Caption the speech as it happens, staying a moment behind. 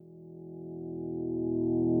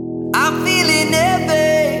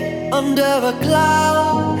under a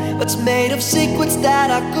cloud that's made of secrets that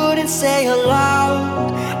I couldn't say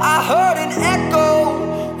aloud. I heard an echo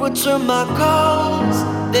return my calls.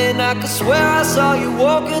 Then I could swear I saw you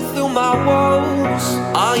walking through my walls.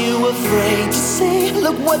 Are you afraid to say,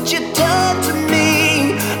 look what you've done to me?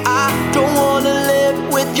 I don't wanna live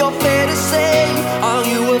with your fantasy. Are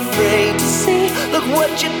you afraid to say, look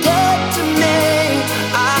what you've done to me?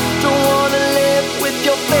 I don't wanna live with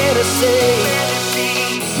your fantasy.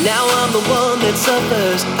 Now I'm the one that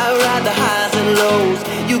suffers. I ride the highs and lows.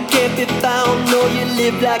 You can't be found, no, you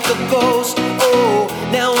live like a ghost. Oh,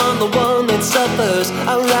 now I'm the one that suffers.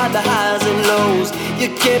 I ride the highs and lows. You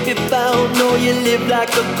can't be found, no, you live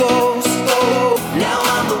like a ghost. Oh, now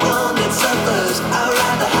I'm the one that suffers. I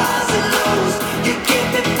ride the highs and lows. You can't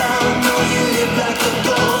be found, no, you live like a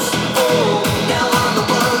ghost. Oh, now I'm the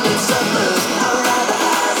one that suffers. I ride the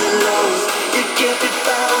highs and lows. You can't be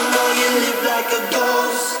found, no, you live like a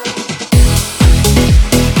ghost.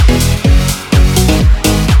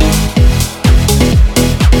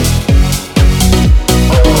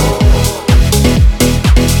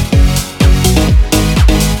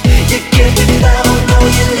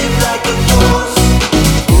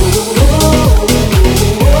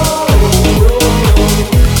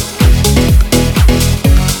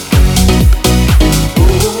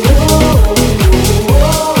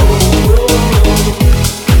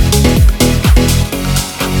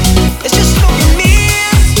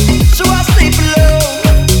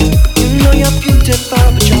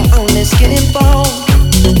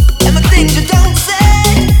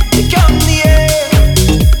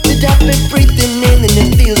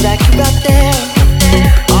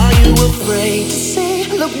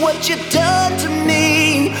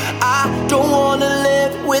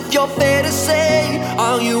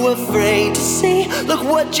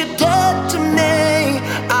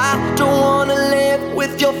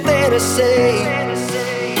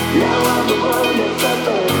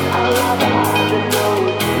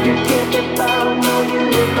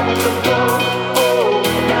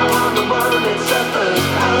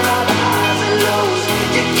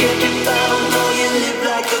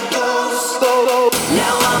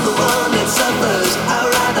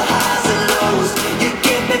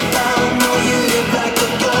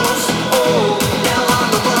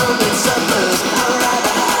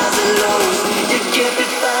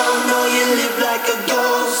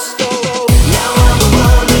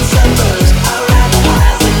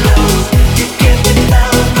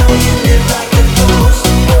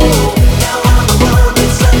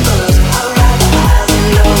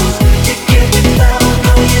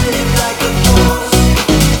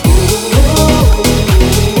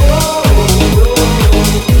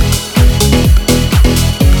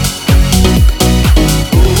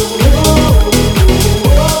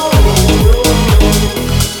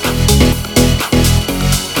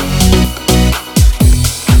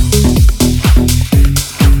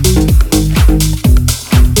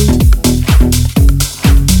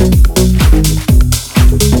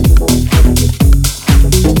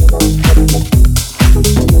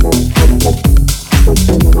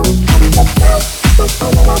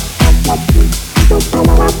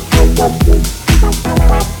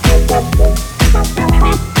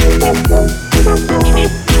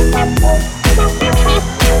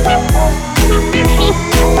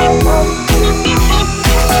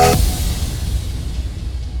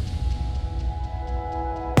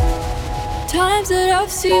 Times that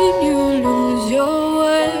I've seen you lose your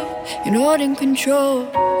way, you're not in control,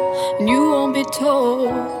 and you won't be told.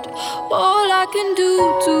 All I can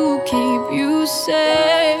do to keep you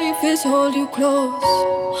safe is hold you close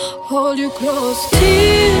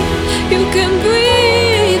till you can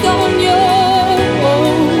breathe on your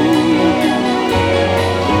own,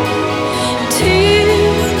 till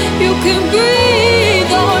you can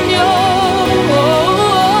breathe on your own.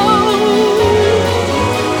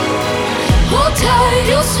 Hold tight,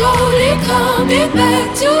 you're slowly coming back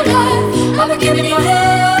to life. I've been giving you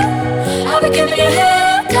hell, I've been giving you hell.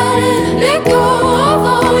 Gotta let go of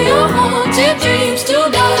all your haunted dreams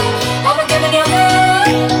tonight. I've been giving you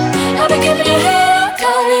hell, I've been giving you hell.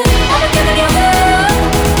 Gotta, I've been giving you hell,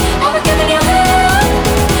 I've been giving you hell,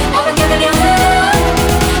 I've been giving you hell,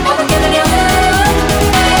 I've been giving you hell.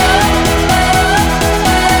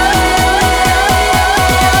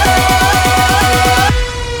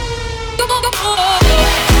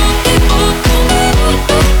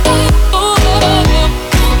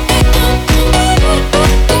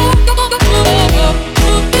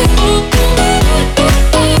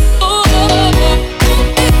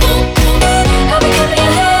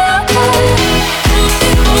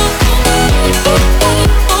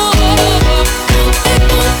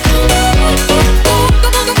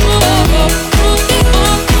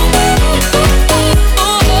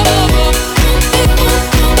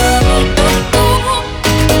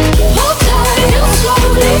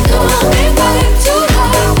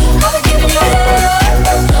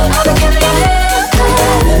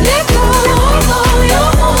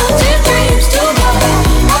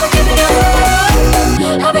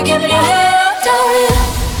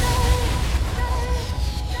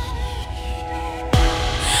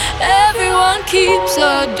 keeps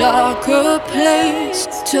a darker place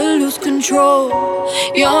to lose control.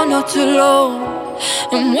 You're not alone.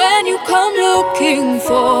 And when you come looking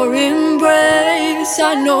for embrace,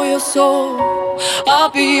 I know your soul. I'll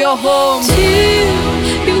be your home till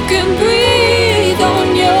you can breathe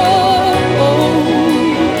on your own.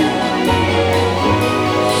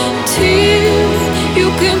 Till you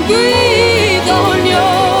can breathe on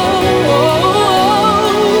your own.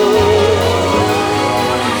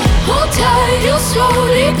 Hold tight, you're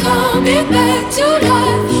slowly coming back to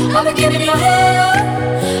life. I'll be giving you hell,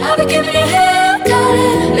 I'll be giving you hell,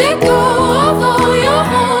 darling. Let go of all your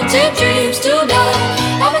haunted dreams tonight.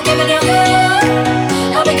 I'll be giving you hell,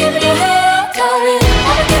 I'll be giving you hell, darling.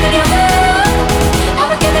 I'll be giving you hell, I'll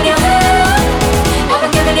be giving you hell, I'll be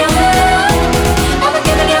giving you hell, I'll be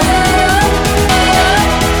giving you hell.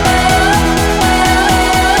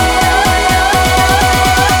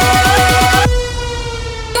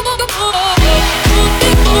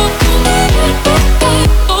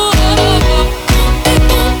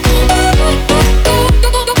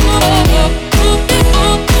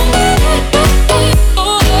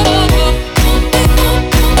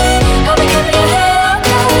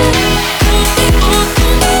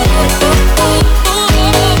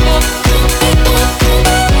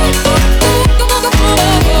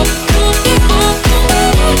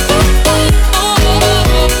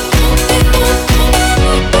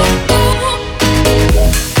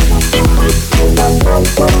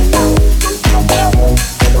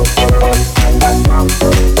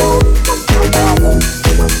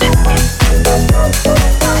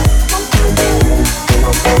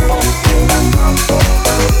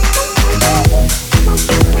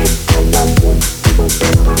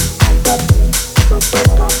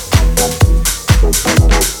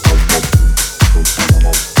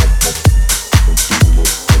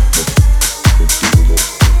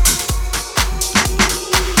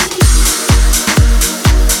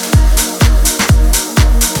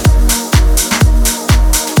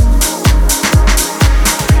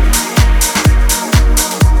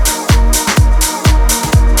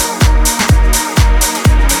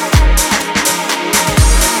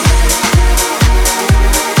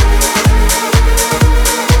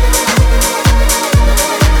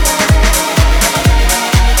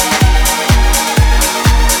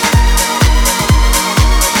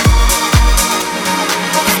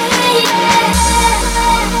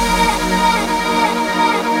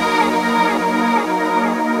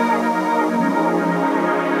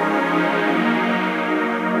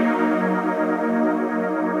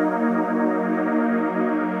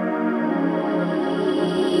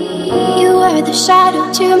 The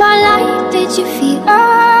shadow to my light, did you feel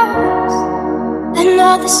us?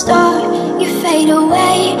 Another star, you fade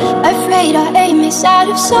away. Afraid our aim is out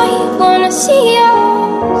of sight. Wanna see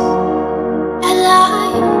us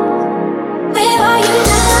alive. Where are you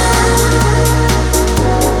now?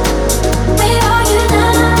 Where are you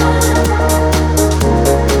now?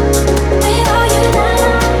 Where are you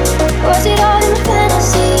now? Was it all in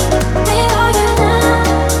fantasy? Where are you now?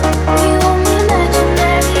 Were you only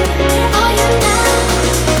imaginary? Are you now?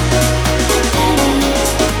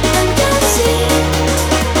 I'm dancing.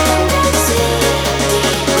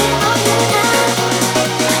 Where are you now?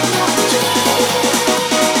 I know a dream.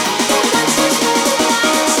 The monsters will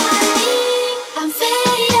dance on me. I'm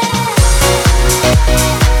fading.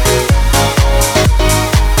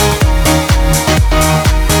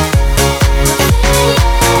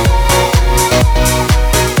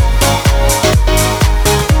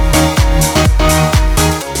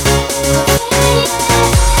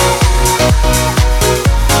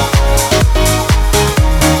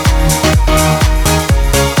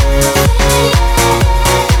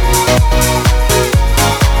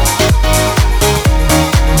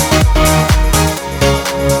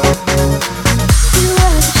 You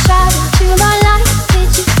were the shadow to my light.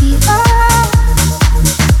 Did you feel us?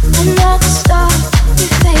 Another star, you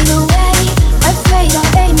fade away. Afraid our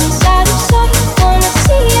aim is out of sight. Wanna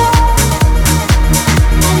see us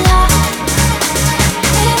alive.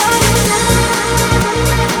 Where are you now?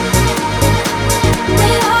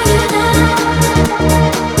 Where are you now?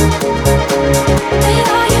 Where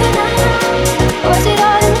are you now? Was it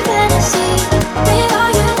all in fantasy? Where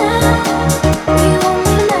are you now? Were you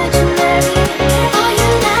only imaginary? Are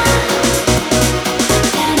you now?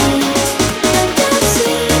 I'm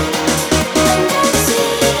dancing.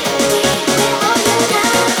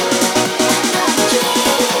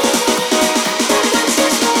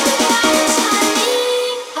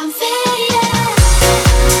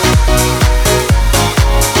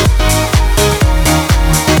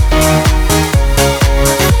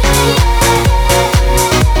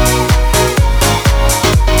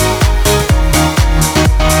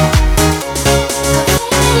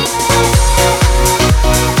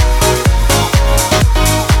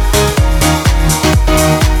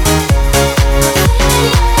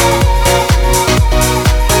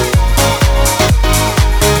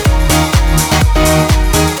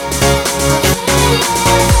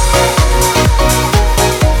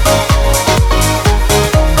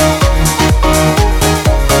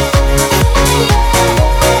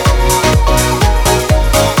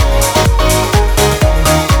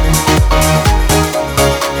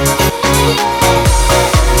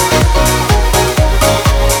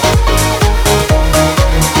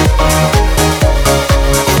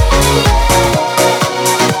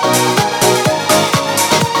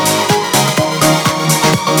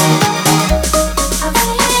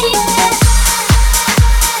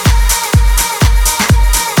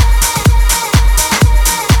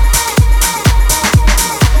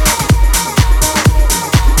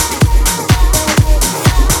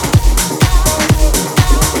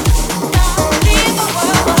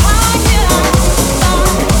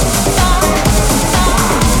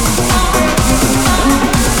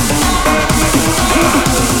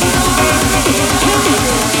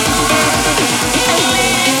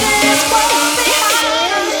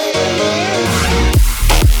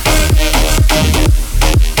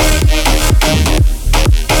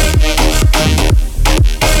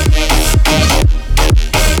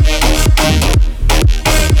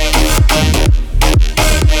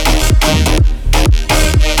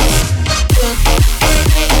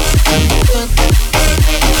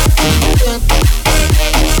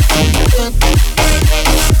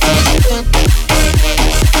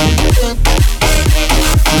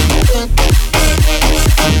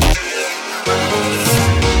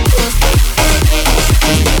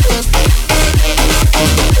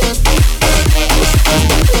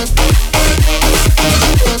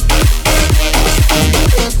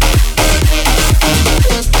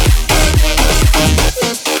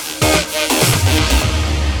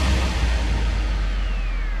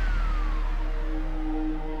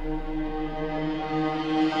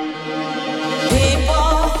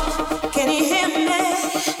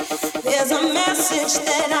 message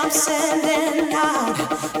that I'm sending out.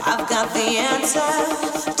 I've got the answer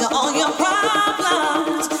to all your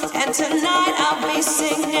problems, and tonight I'll be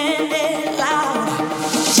singing it loud.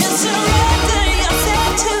 Just surrender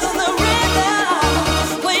yourself to the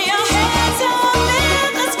rhythm. Put your hands up in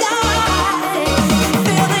the sky.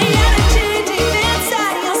 Feel the energy deep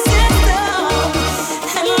inside your system,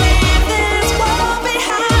 and leave this world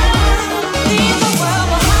behind. Leave the world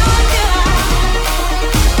behind you.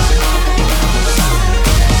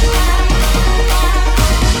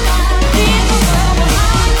 Leave the world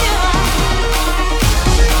behind you.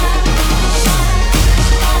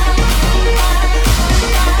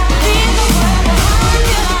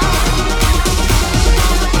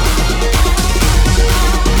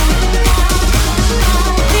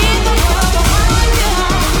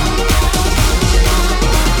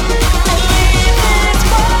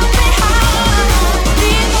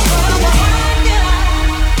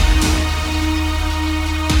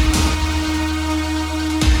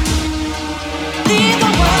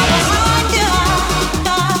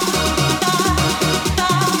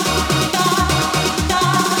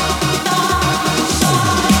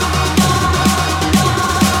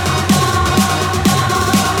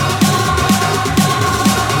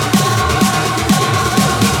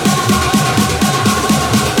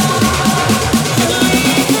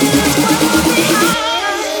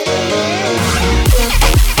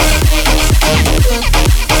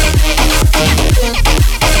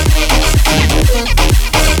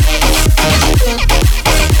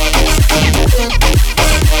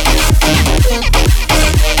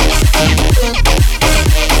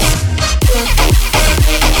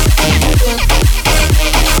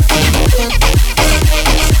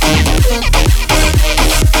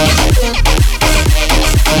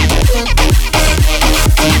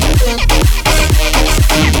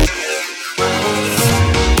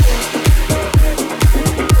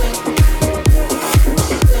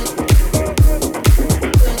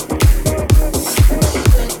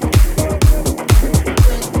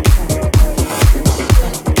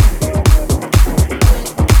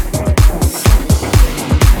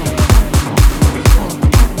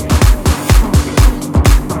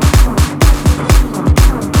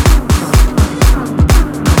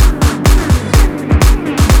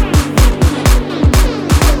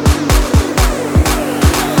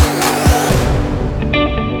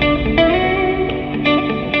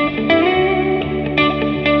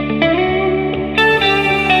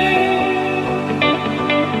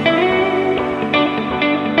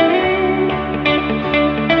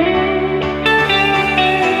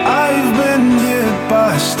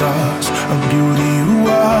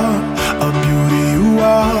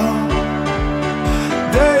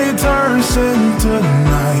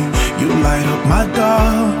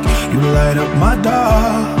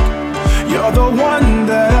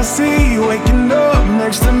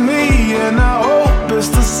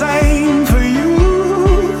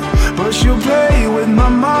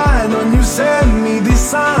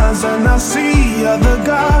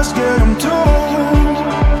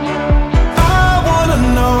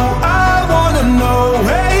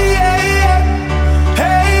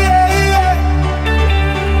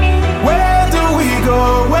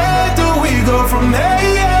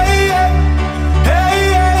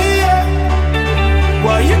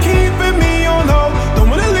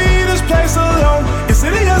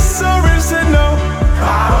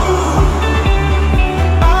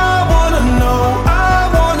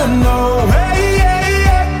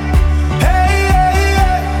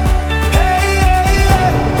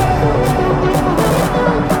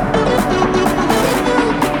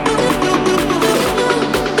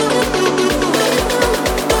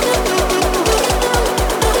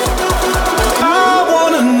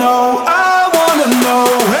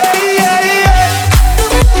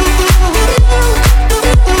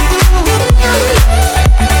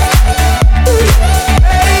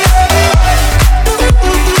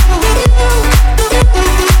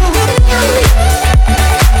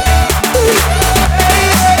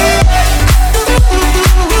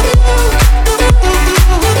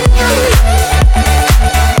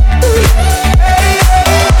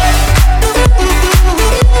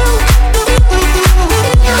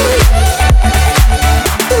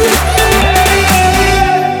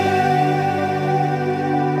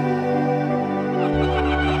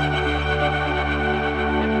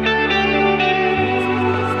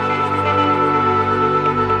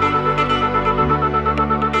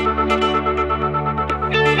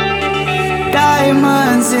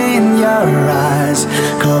 Diamonds in your eyes,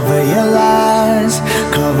 cover your lies,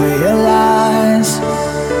 cover your lies.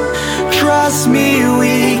 Trust me,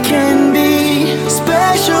 we can be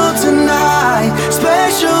special tonight.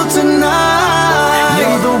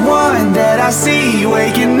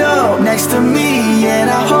 next to me, and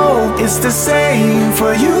I hope it's the same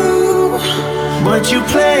for you. But you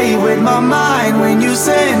play with my mind when you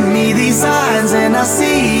send me these signs, and I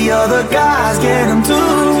see other guys get them too.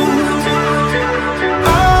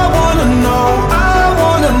 I wanna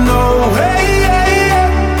know, hey, hey,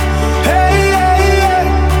 hey, hey, hey.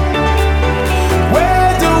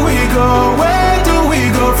 Where do we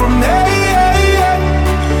go from there?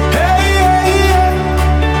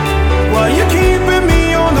 Why you keeping me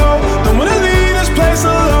on hold? Don't wanna leave this place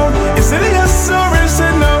alone. Is it a yes or is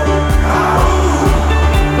it no?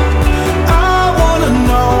 I wanna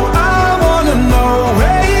know,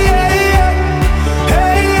 hey, hey,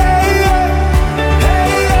 hey, hey,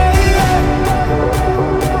 hey, hey,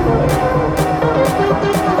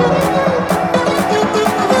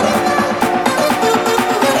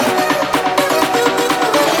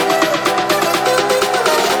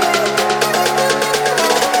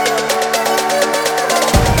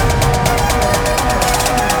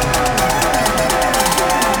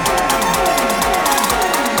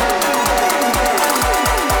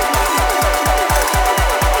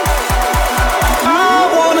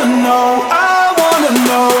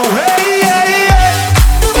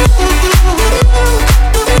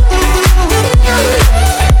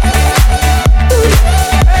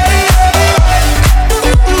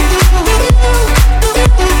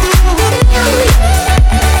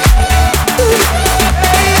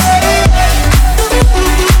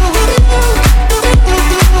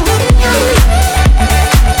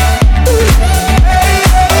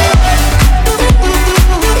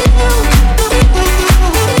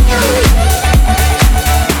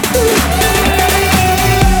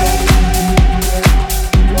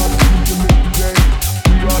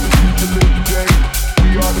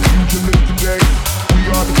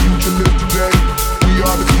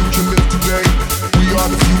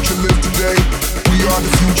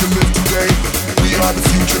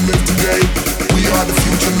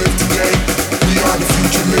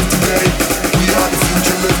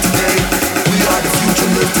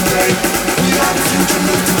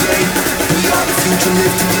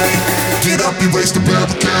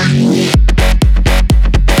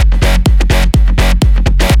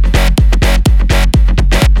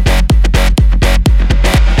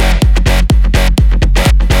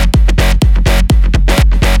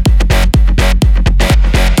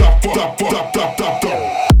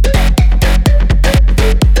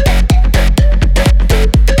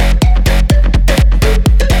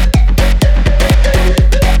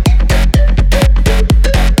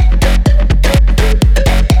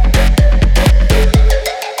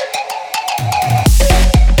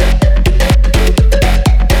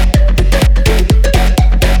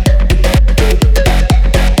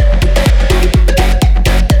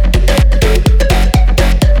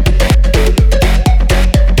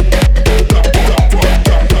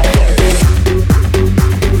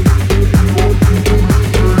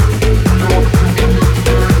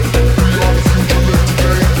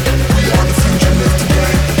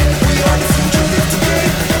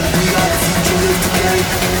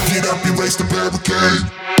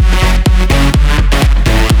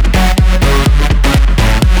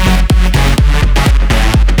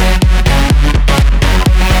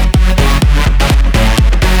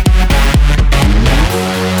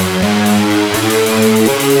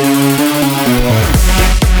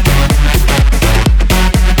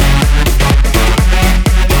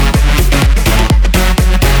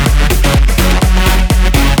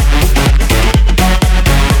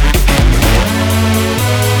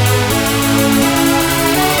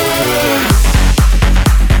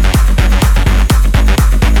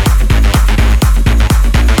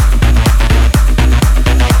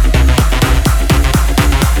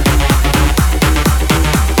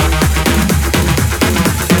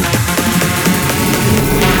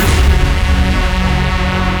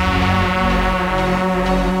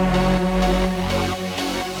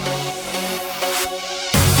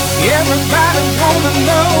 Everybody wanna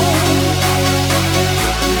know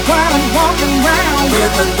why I'm walking around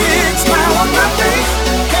with a big smile on my face.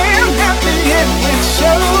 Hey, I'm happy and it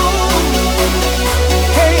shows.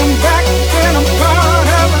 Hey, I'm back and I'm part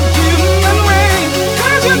of a human race.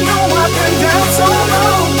 'Cause you know I've been down so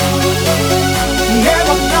long.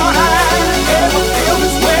 Never thought I'd ever feel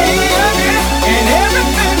this way again. And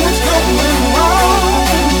everything was going wrong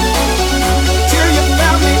till you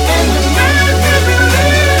found me and you made me believe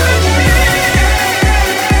again.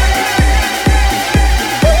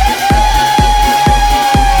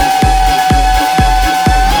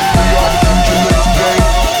 We are the future, live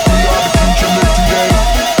today.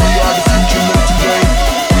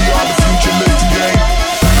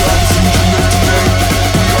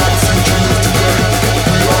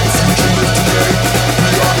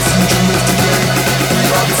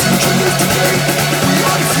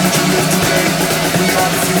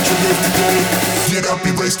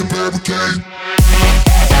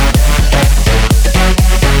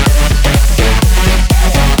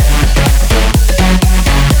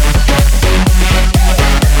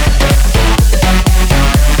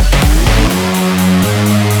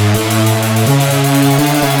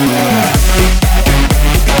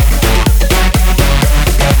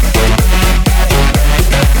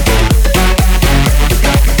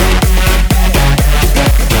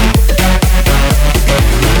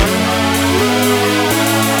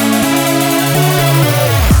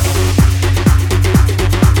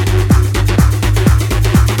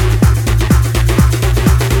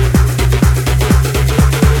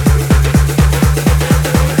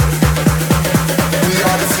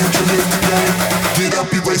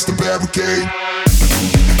 When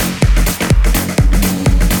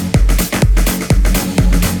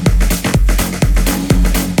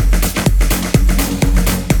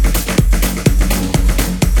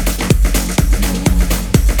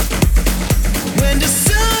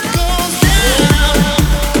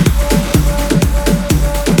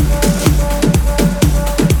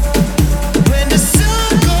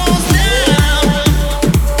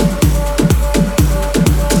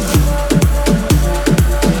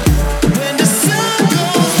the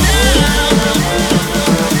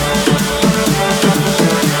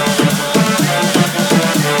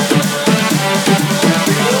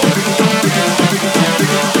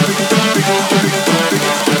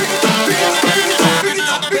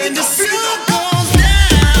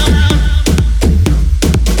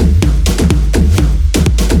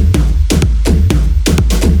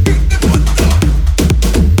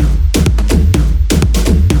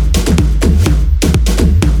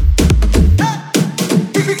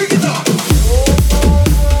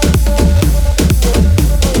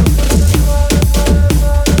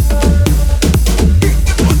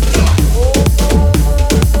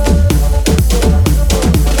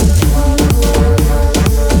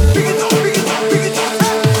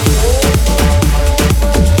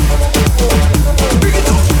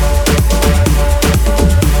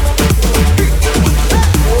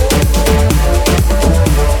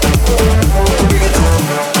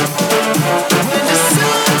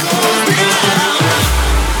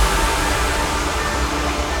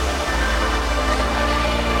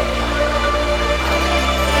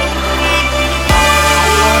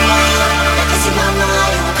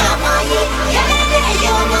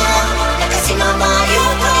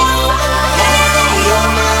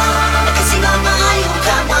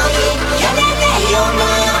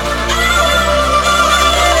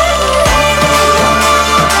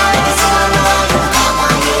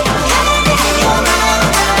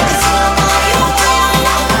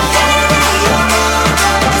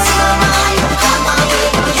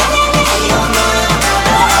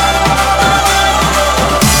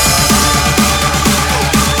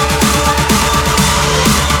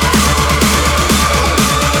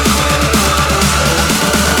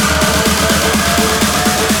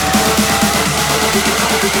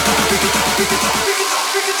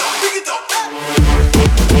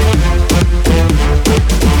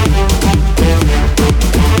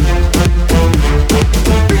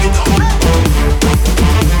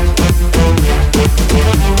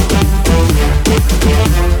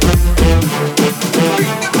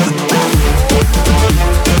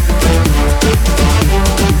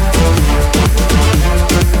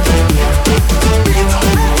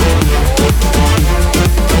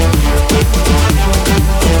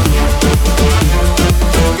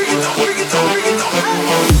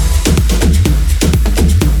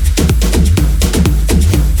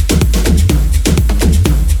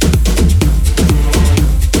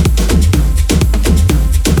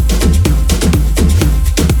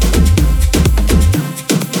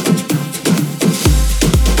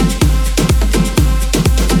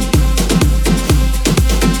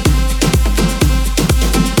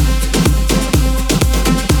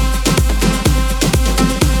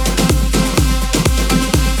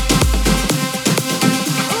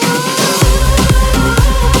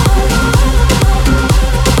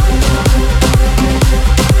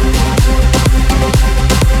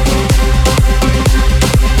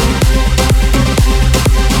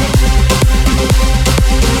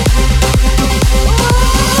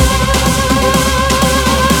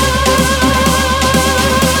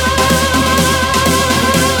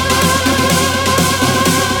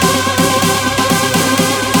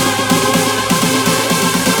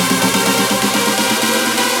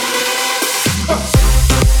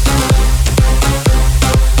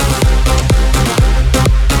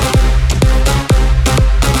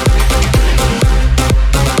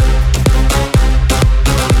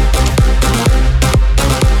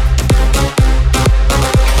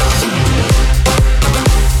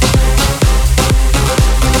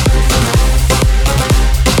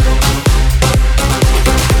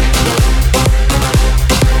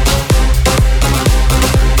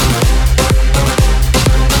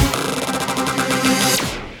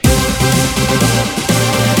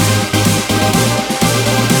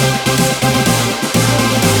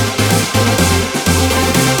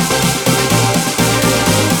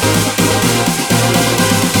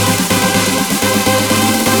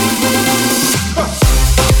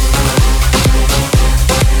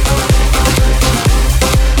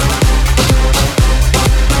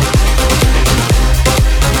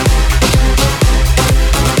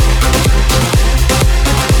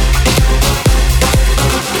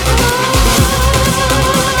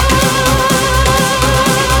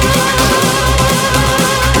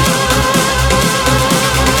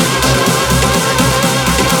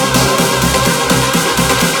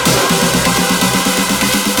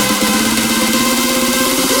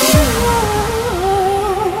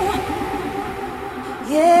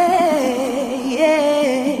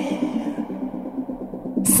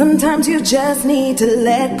Sometimes you just need to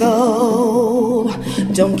let go.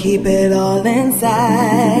 Don't keep it all inside.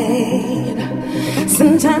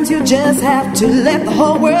 Sometimes you just have to let the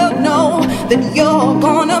whole world know that you're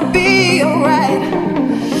gonna be alright.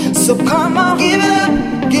 So come on, give it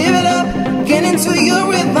up, give it up, get into your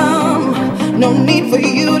rhythm. No need for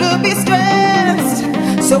you to be stressed.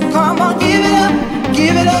 So come on, give it up,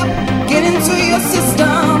 give it up, get into your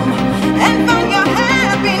system and find your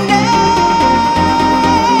happiness.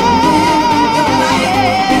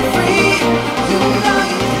 Free.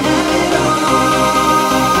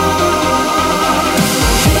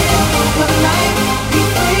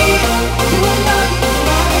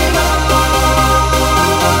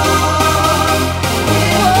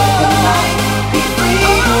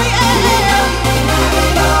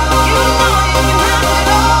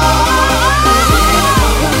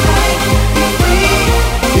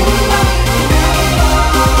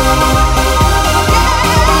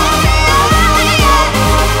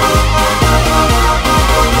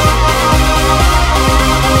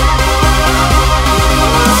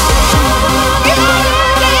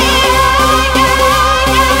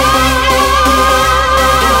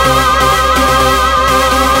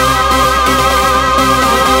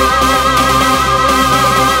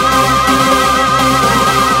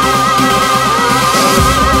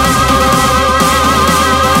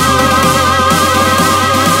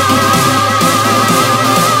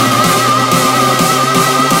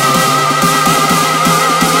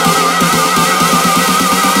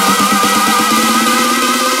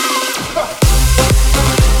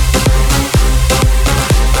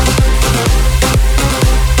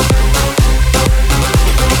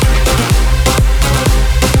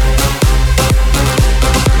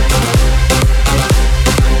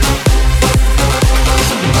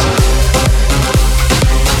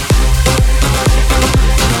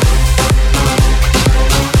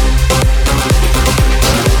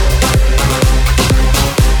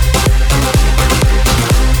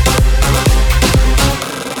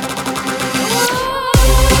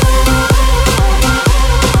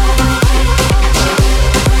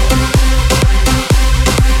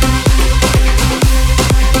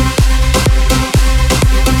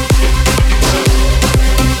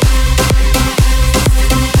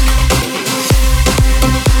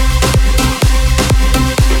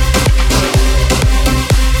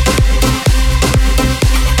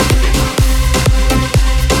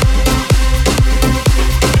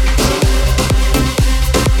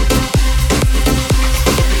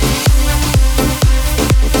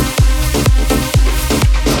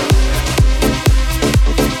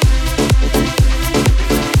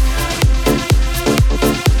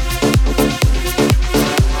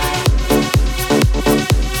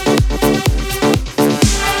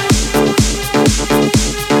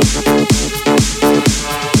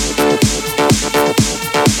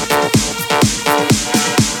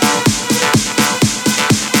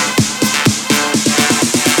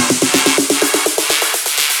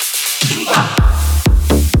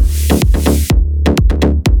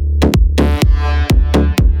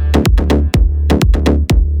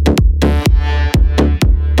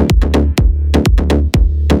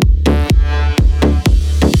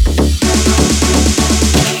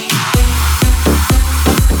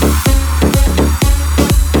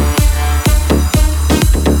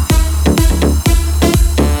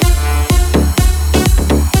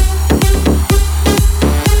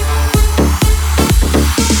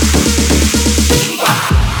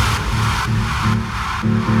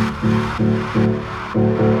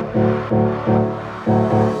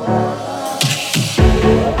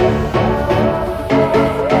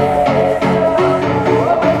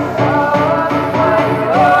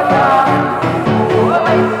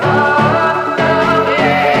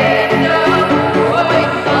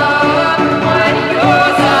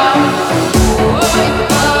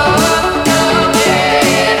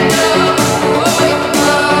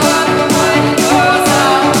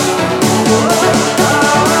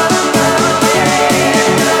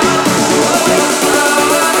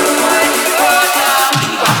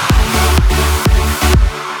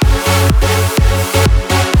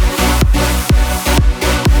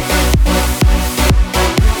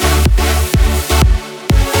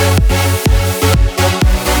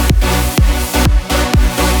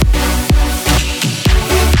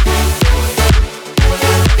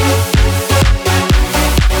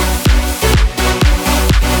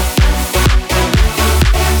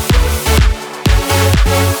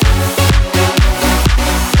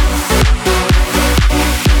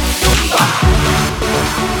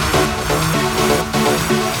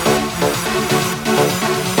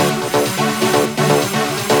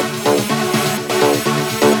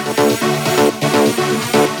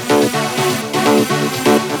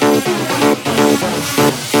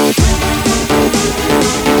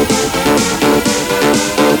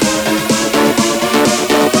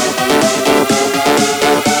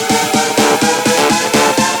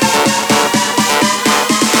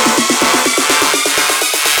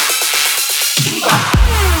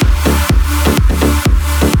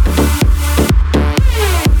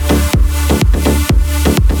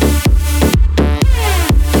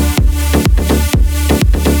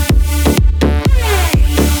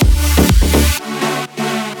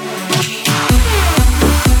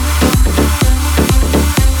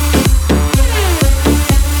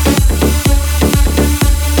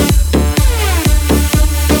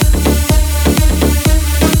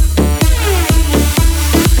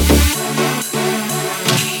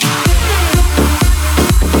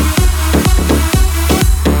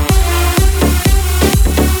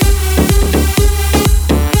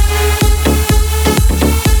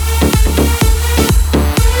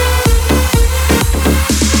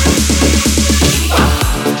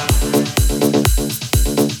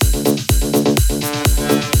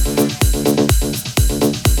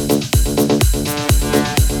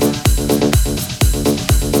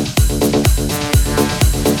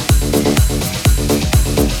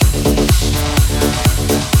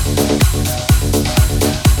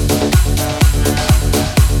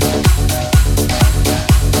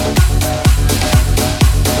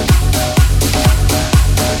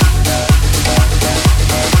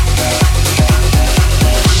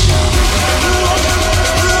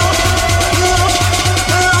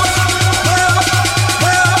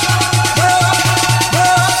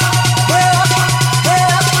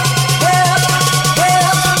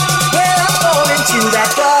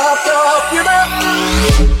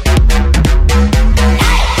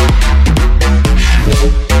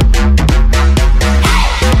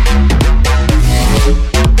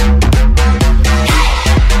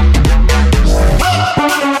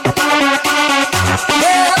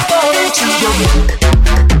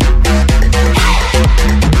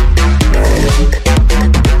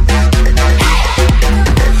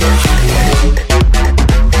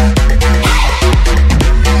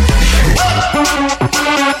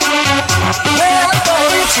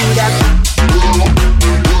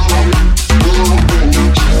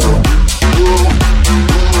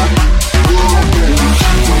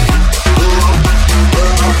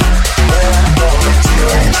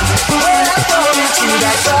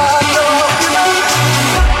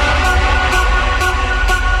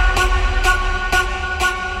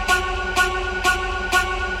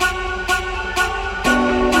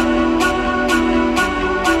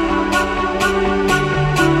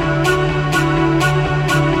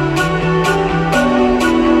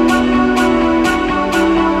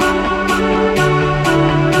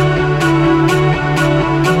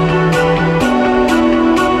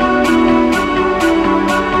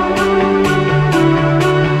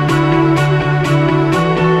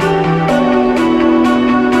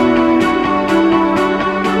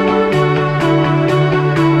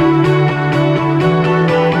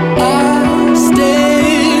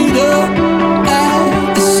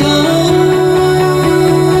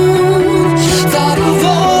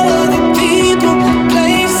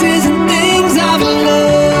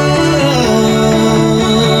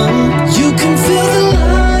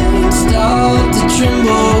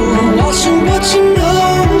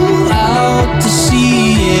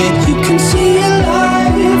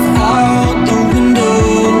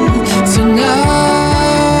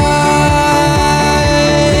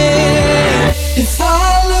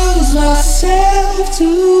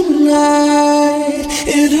 tonight.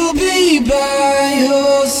 It'll be by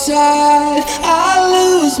your side. I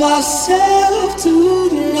lose myself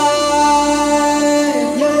tonight.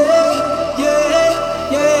 Yeah,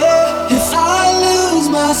 yeah, yeah. If I lose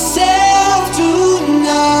myself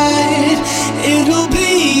tonight, it'll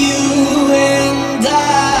be you and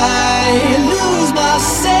I lose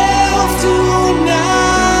myself tonight.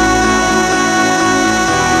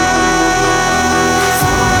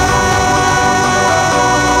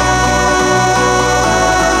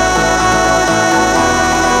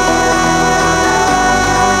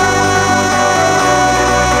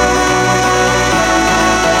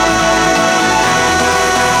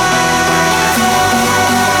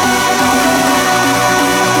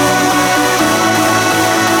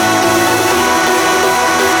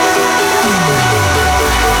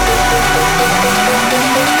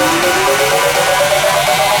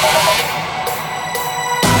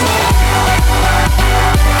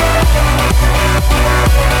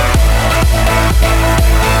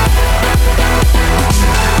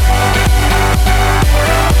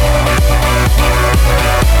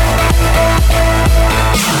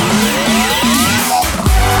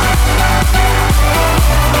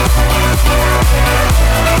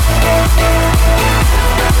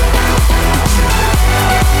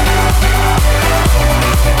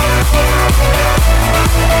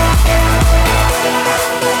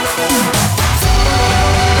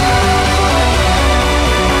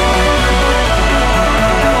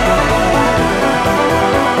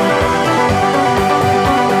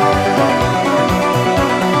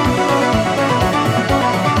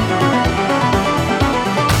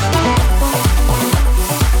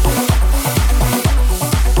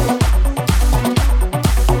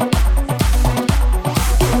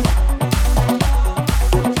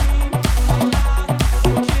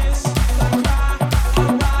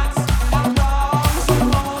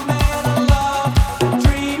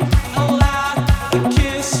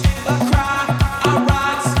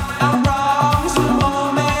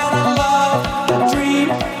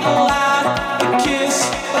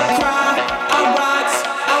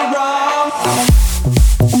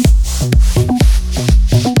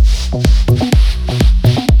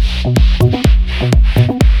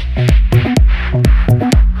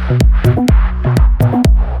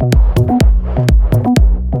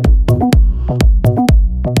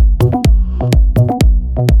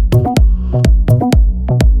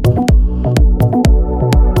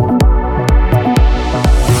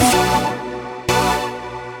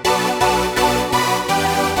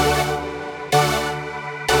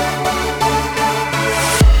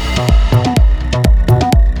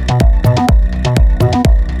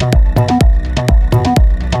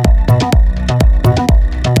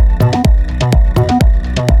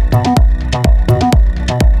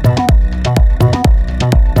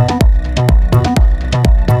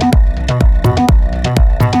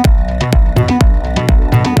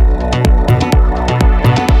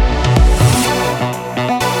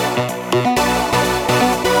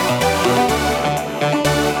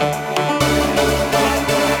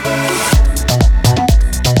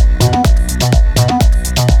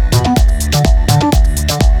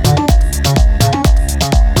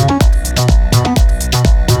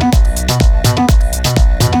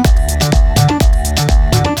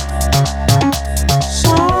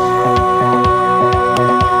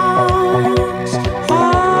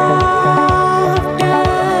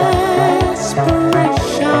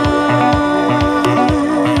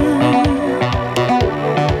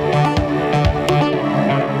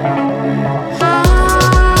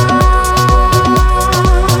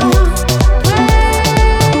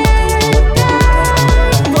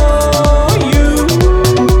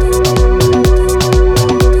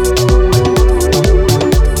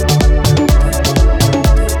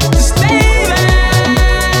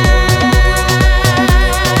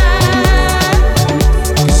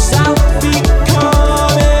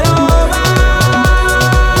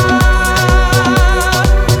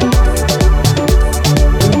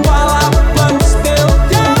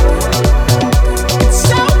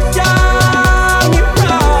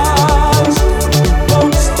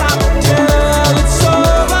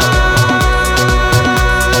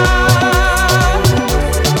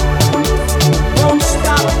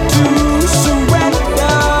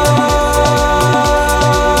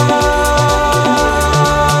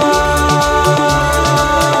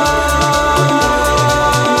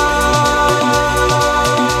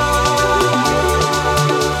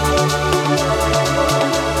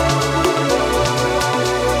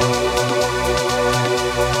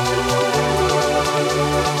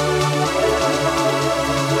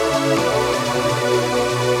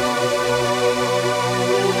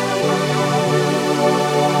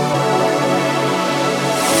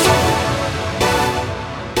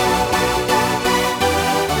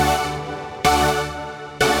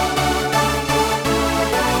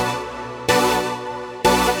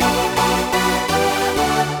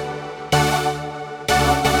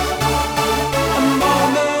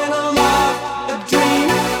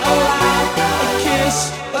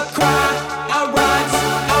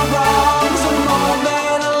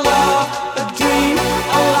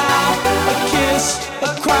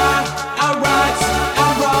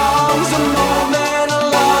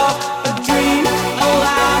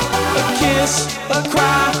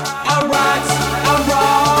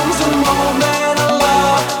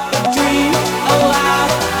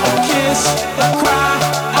 kiss, a cry,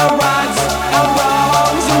 a right, a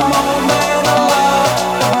wrongs, a moment, a love,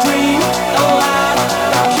 a dream, a lie,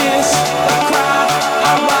 a kiss, a cry,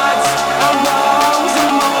 a right, a wrongs, a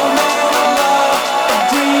moment, a love, a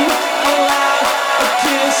dream, a lie, a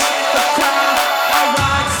kiss, a cry, a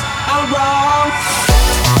right, a wrong.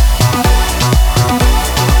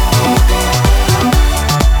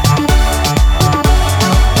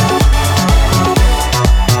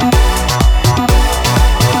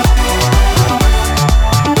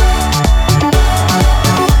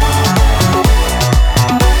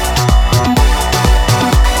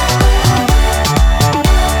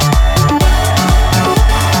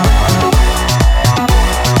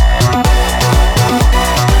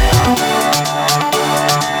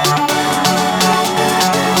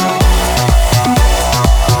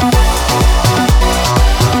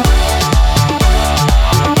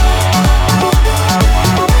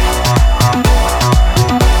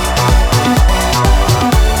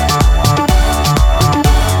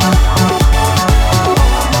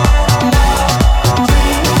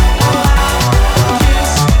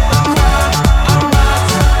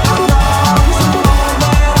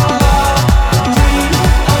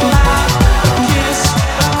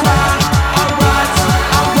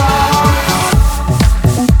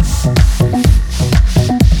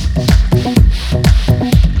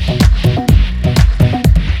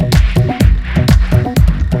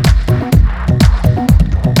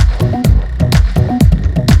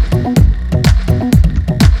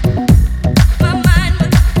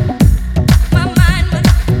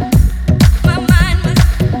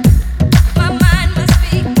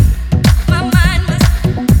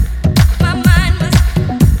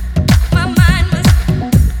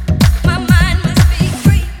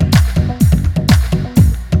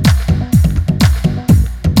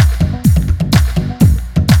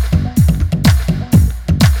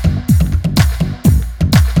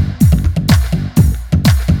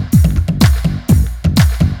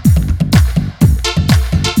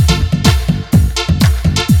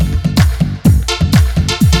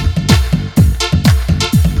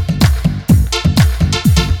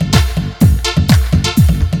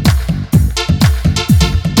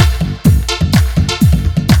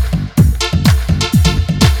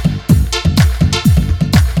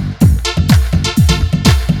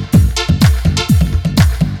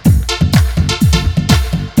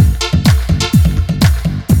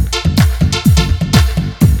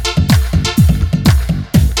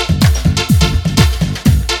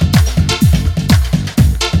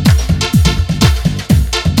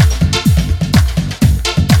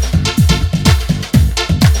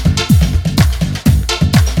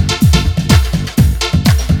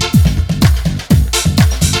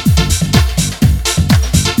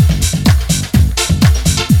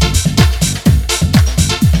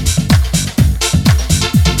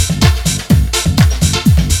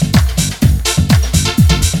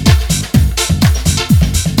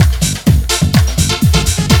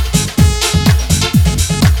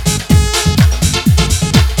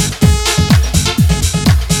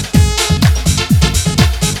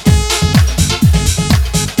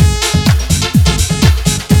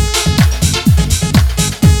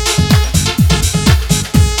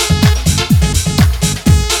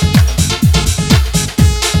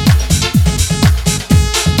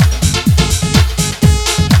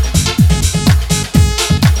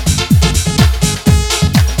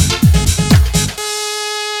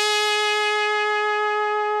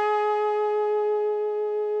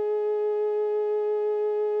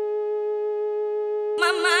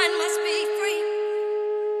 My mind must be free.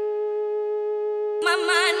 My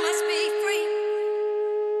mind must be free.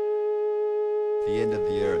 The end of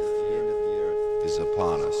the earth is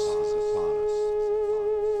upon us.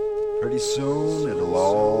 Pretty soon it'll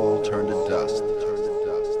all turn to dust.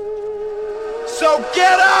 So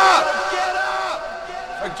get up!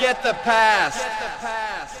 Forget the past.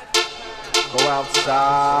 Go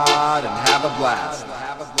outside and have a blast.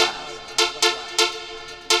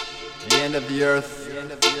 The end of the earth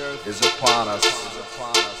is upon us.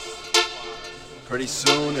 Pretty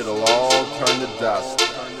soon it'll all turn to dust.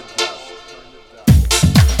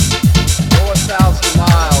 Go 1,000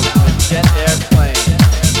 miles in a jet airplane.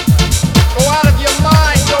 Go out of your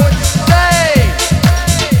mind, go insane!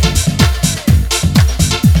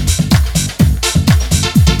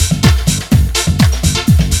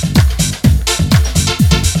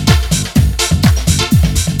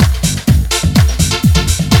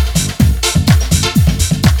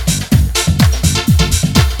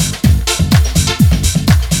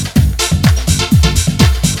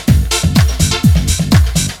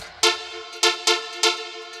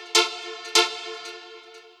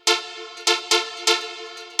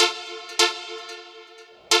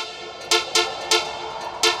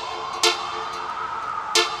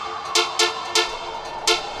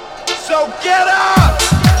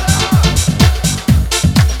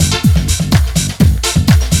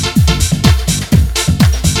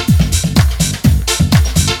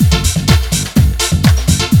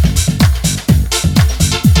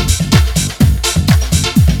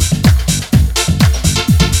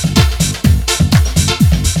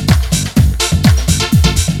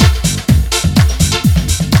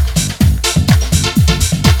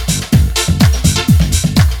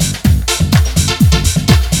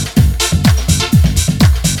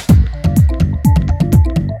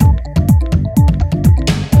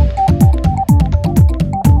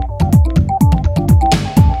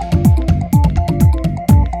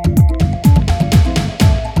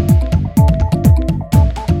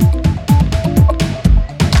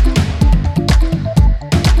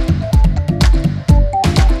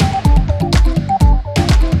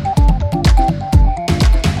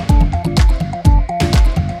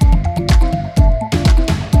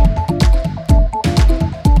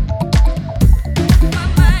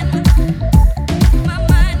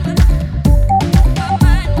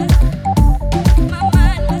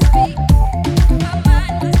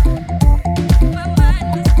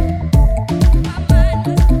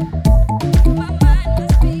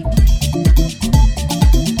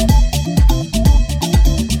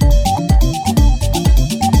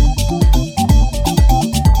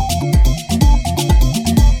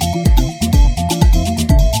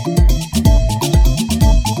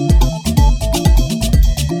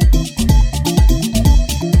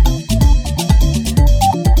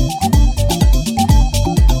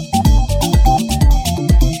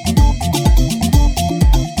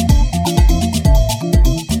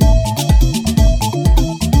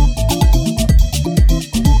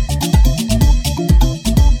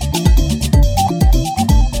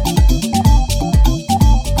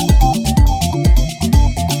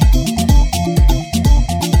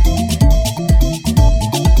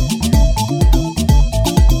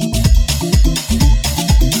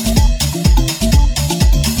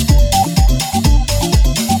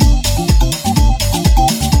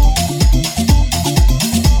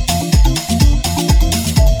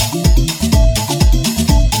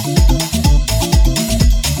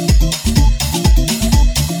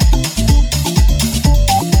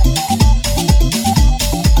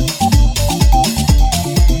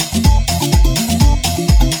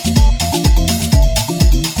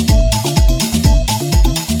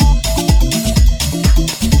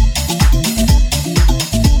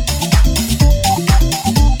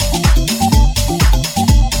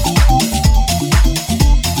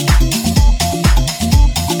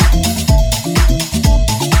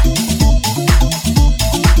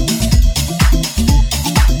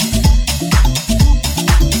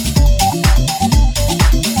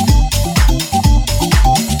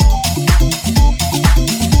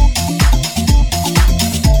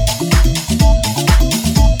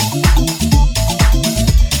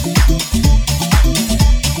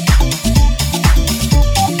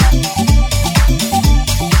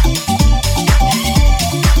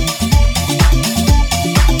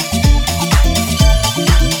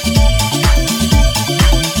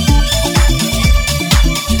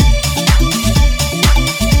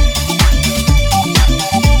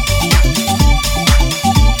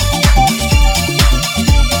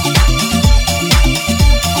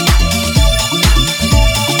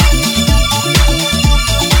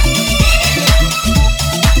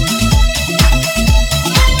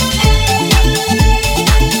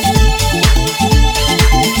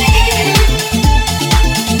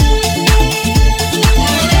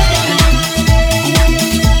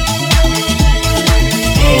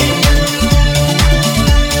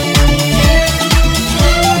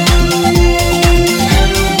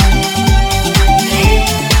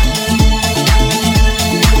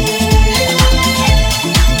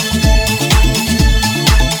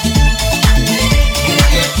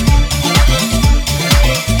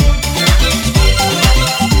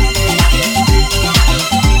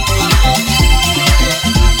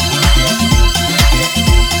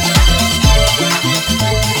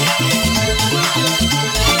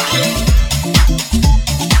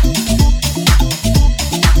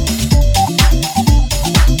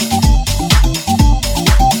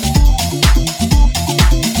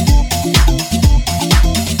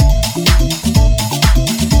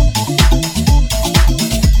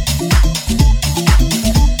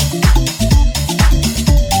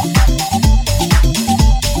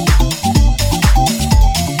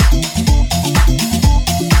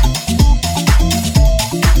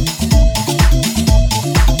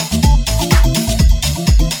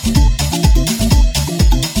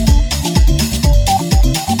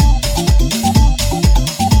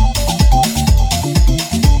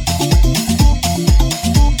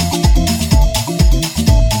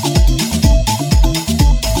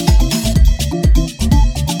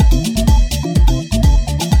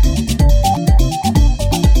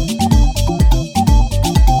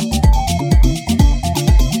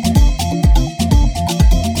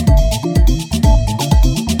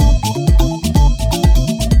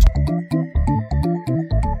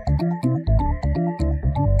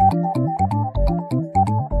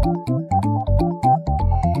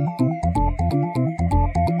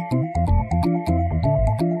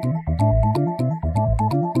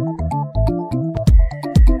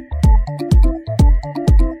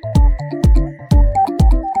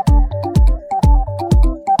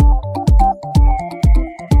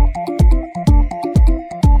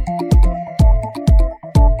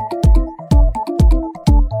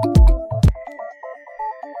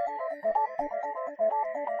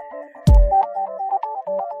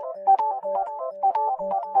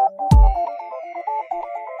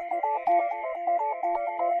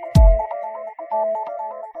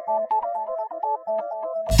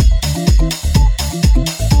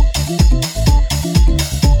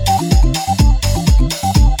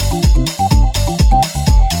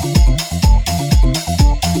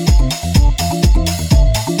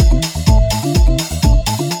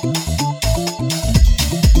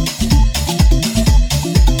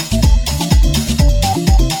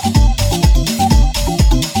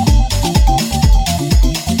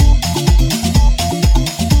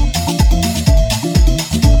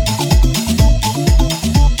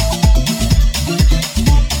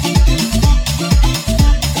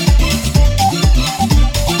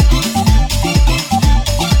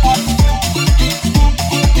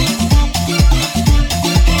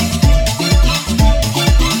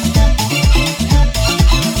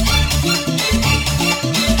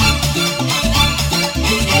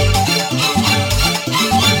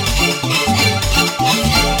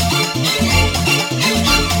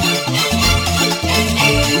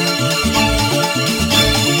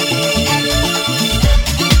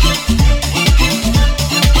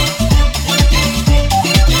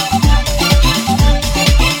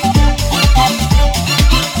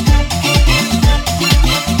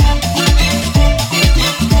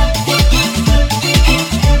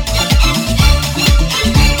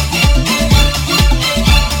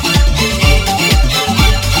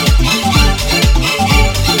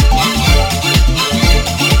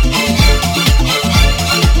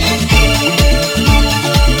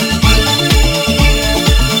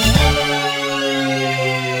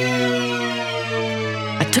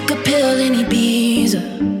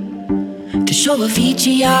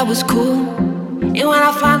 Avicii, I was cool. And when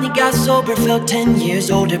I finally got sober, felt 10 years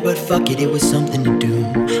older. But fuck it, it was something to do.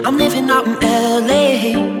 I'm living out in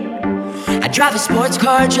LA. I drive a sports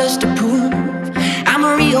car just to prove I'm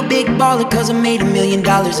a real big baller, cause I made $1 million and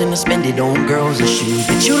I spend it on girls and shoes.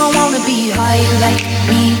 But you don't wanna be high like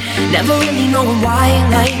me, never really knowing why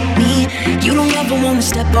like me. You don't ever wanna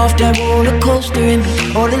step off that roller coaster and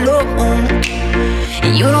be all alone.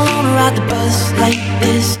 And you don't wanna ride the bus like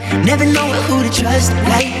this, never know who to trust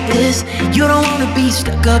like this. You don't wanna be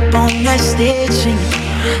stuck up on that stage singing,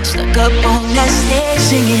 stuck up on that stage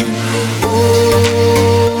singing.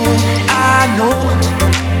 Oh, I know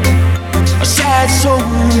a sad soul,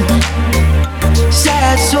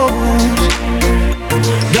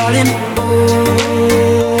 darling.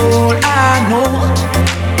 All I know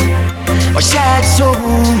are sad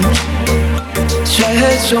souls,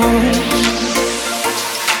 sad souls.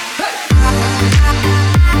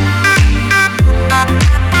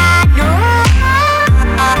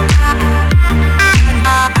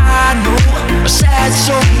 Sad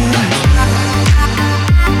soul.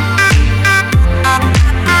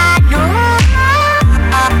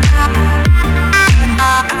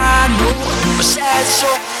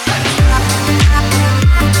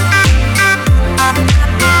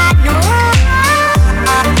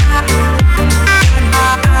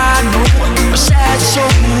 Sad soul.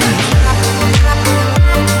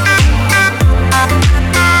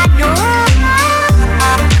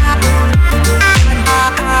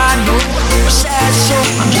 Sad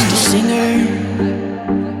soul. I'm just a singer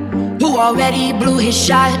who already blew his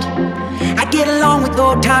shot. I get along with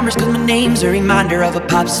old timers cause my name's a reminder of a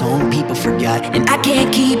pop song people forgot. And I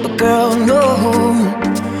can't keep a girl, no,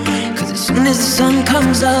 cause as soon as the sun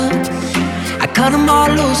comes up I cut them all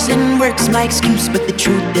loose and work's my excuse. But the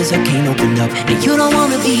truth is I can't open up. And you don't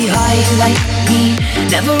wanna be high like me,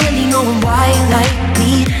 never really knowing why like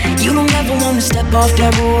me. You don't ever wanna step off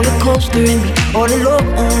that roller coaster and be all alone.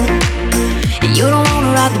 And you don't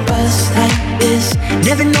wanna ride the bus like this,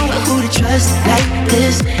 never know who to trust like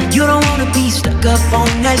this. You don't wanna be stuck up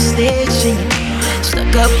on that stage singing,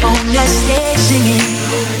 stuck up on that stage singing.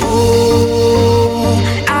 Oh,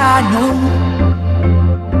 I know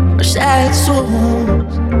sad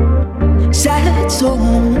souls, sad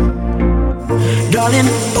souls, darling.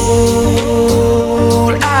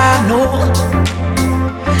 All I know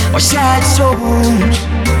are sad souls,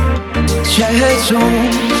 sad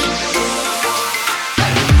souls.